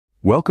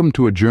Welcome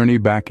to a journey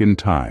back in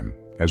time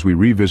as we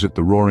revisit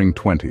the Roaring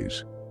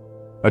Twenties,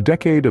 a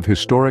decade of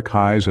historic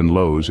highs and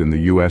lows in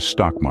the U.S.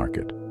 stock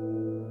market.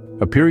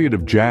 A period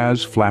of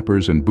jazz,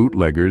 flappers, and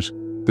bootleggers,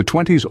 the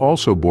 20s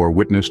also bore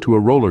witness to a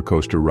roller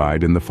coaster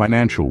ride in the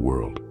financial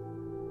world.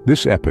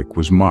 This epoch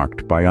was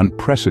marked by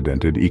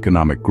unprecedented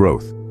economic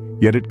growth,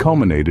 yet it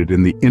culminated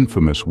in the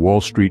infamous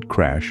Wall Street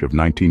crash of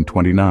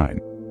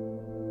 1929.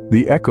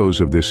 The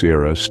echoes of this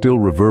era still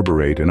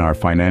reverberate in our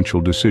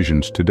financial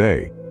decisions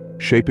today,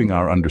 shaping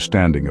our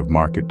understanding of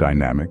market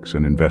dynamics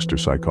and investor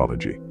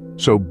psychology.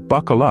 So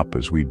buckle up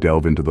as we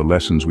delve into the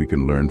lessons we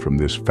can learn from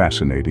this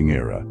fascinating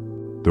era.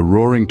 The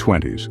Roaring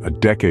Twenties, a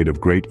decade of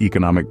great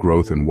economic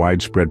growth and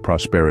widespread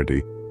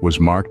prosperity, was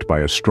marked by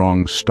a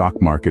strong stock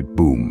market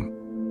boom.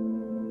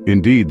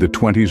 Indeed, the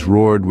 20s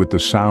roared with the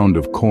sound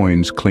of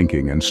coins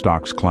clinking and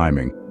stocks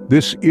climbing.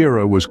 This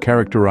era was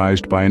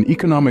characterized by an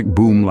economic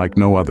boom like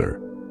no other.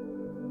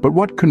 But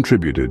what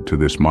contributed to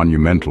this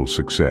monumental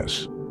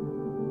success?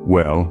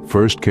 Well,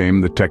 first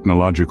came the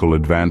technological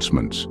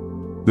advancements.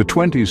 The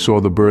 20s saw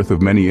the birth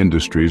of many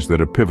industries that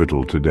are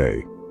pivotal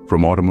today.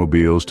 From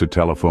automobiles to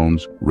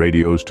telephones,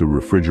 radios to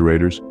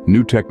refrigerators,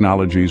 new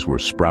technologies were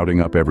sprouting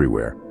up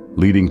everywhere,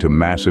 leading to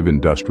massive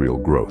industrial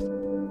growth.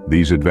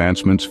 These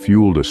advancements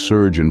fueled a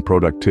surge in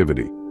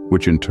productivity,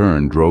 which in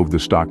turn drove the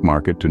stock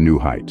market to new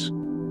heights.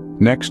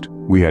 Next,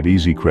 we had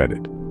easy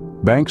credit.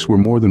 Banks were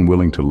more than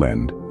willing to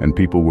lend, and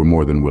people were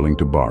more than willing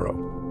to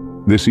borrow.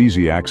 This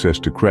easy access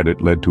to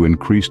credit led to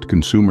increased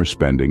consumer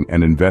spending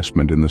and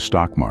investment in the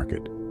stock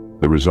market.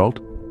 The result?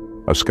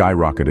 A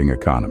skyrocketing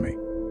economy.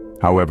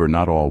 However,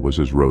 not all was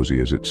as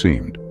rosy as it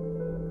seemed.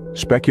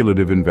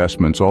 Speculative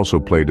investments also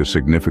played a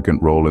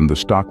significant role in the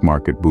stock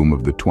market boom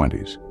of the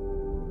 20s.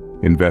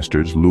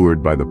 Investors,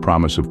 lured by the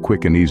promise of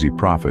quick and easy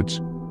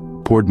profits,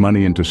 poured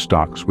money into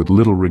stocks with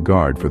little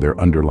regard for their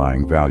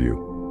underlying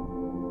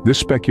value. This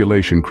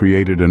speculation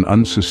created an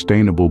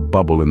unsustainable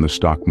bubble in the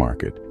stock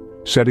market,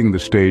 setting the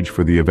stage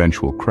for the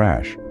eventual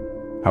crash.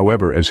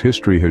 However, as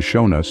history has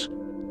shown us,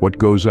 what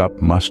goes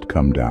up must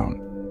come down,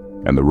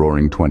 and the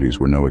Roaring Twenties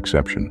were no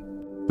exception.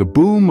 The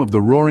boom of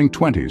the Roaring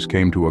Twenties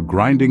came to a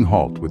grinding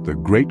halt with the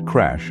Great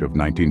Crash of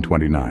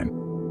 1929.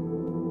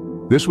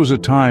 This was a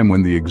time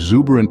when the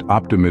exuberant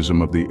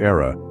optimism of the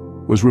era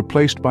was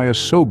replaced by a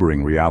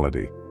sobering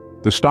reality.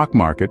 The stock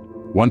market,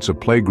 once a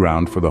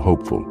playground for the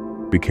hopeful,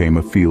 became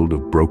a field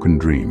of broken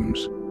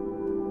dreams.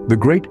 The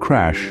Great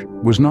Crash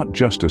was not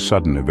just a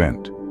sudden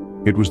event.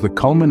 It was the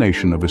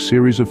culmination of a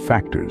series of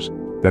factors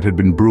that had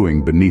been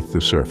brewing beneath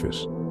the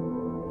surface.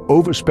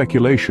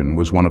 Overspeculation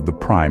was one of the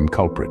prime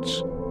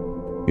culprits.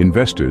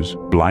 Investors,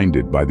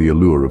 blinded by the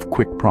allure of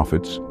quick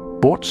profits,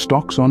 bought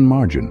stocks on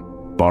margin,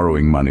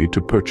 borrowing money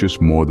to purchase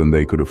more than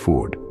they could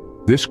afford.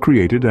 This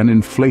created an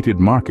inflated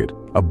market,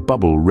 a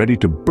bubble ready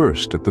to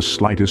burst at the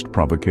slightest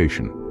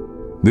provocation.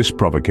 This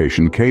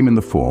provocation came in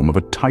the form of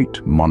a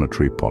tight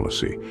monetary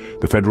policy.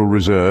 The Federal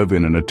Reserve,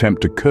 in an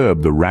attempt to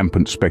curb the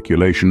rampant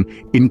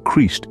speculation,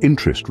 increased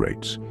interest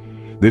rates.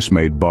 This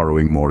made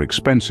borrowing more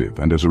expensive,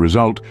 and as a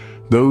result,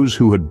 those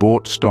who had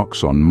bought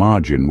stocks on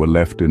margin were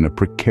left in a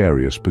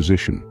precarious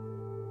position.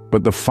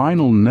 But the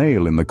final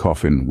nail in the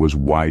coffin was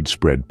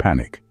widespread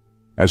panic.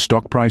 As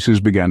stock prices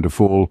began to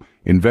fall,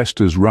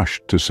 investors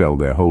rushed to sell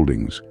their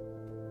holdings.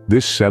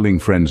 This selling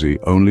frenzy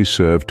only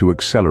served to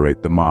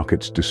accelerate the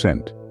market's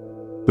descent.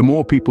 The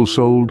more people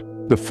sold,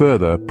 the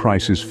further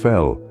prices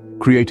fell,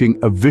 creating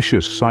a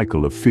vicious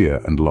cycle of fear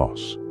and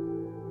loss.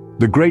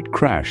 The Great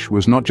Crash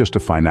was not just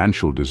a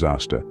financial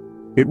disaster,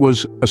 it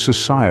was a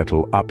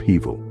societal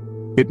upheaval.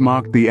 It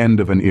marked the end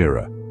of an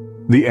era,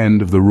 the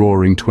end of the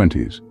Roaring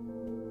Twenties.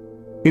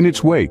 In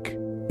its wake,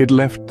 it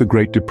left the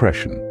Great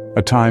Depression,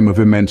 a time of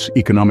immense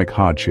economic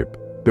hardship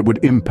that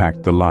would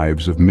impact the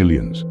lives of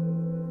millions.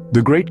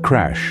 The Great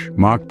Crash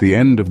marked the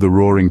end of the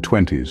Roaring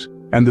Twenties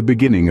and the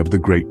beginning of the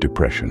Great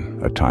Depression,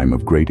 a time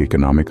of great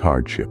economic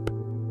hardship.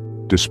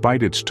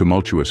 Despite its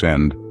tumultuous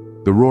end,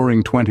 the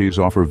Roaring Twenties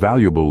offer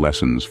valuable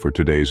lessons for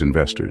today's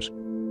investors.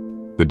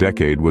 The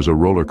decade was a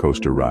roller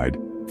coaster ride,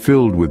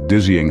 filled with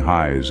dizzying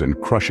highs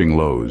and crushing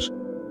lows,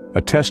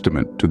 a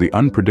testament to the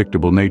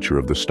unpredictable nature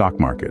of the stock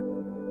market.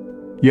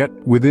 Yet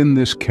within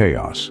this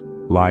chaos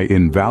lie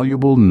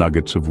invaluable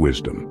nuggets of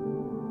wisdom.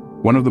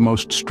 One of the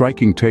most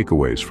striking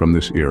takeaways from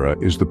this era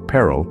is the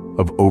peril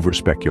of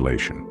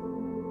overspeculation.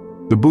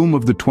 The boom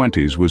of the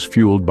 20s was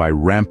fueled by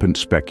rampant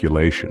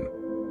speculation,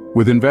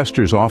 with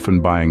investors often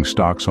buying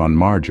stocks on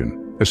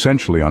margin,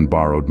 essentially on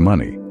borrowed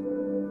money.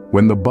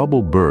 When the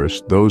bubble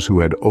burst, those who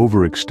had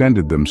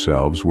overextended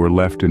themselves were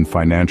left in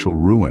financial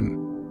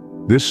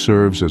ruin. This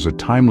serves as a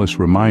timeless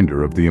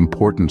reminder of the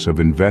importance of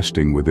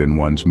investing within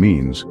one's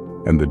means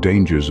and the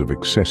dangers of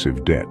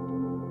excessive debt.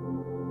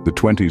 The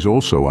 20s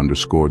also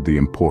underscored the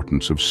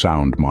importance of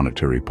sound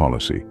monetary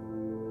policy.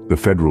 The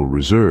Federal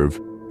Reserve,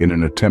 in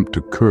an attempt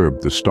to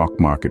curb the stock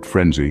market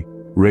frenzy,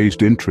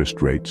 raised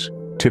interest rates,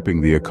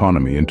 tipping the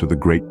economy into the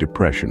Great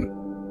Depression.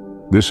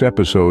 This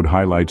episode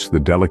highlights the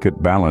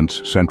delicate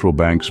balance central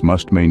banks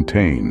must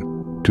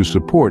maintain to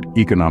support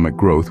economic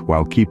growth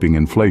while keeping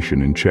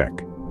inflation in check.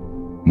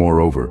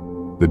 Moreover,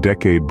 the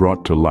decade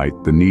brought to light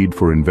the need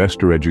for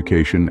investor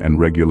education and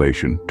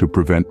regulation to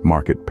prevent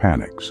market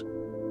panics.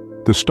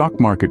 The stock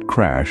market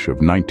crash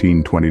of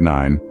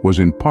 1929 was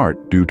in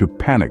part due to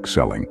panic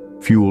selling,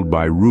 fueled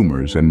by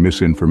rumors and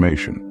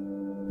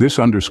misinformation. This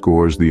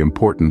underscores the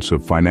importance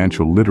of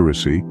financial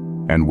literacy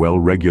and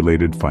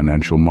well-regulated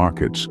financial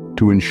markets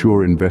to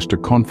ensure investor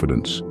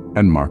confidence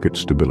and market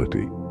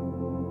stability.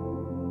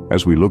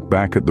 As we look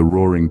back at the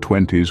Roaring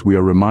Twenties, we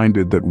are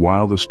reminded that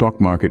while the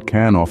stock market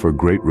can offer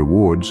great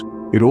rewards,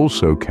 it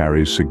also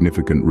carries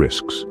significant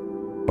risks.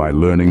 By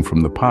learning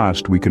from the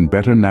past, we can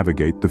better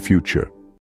navigate the future.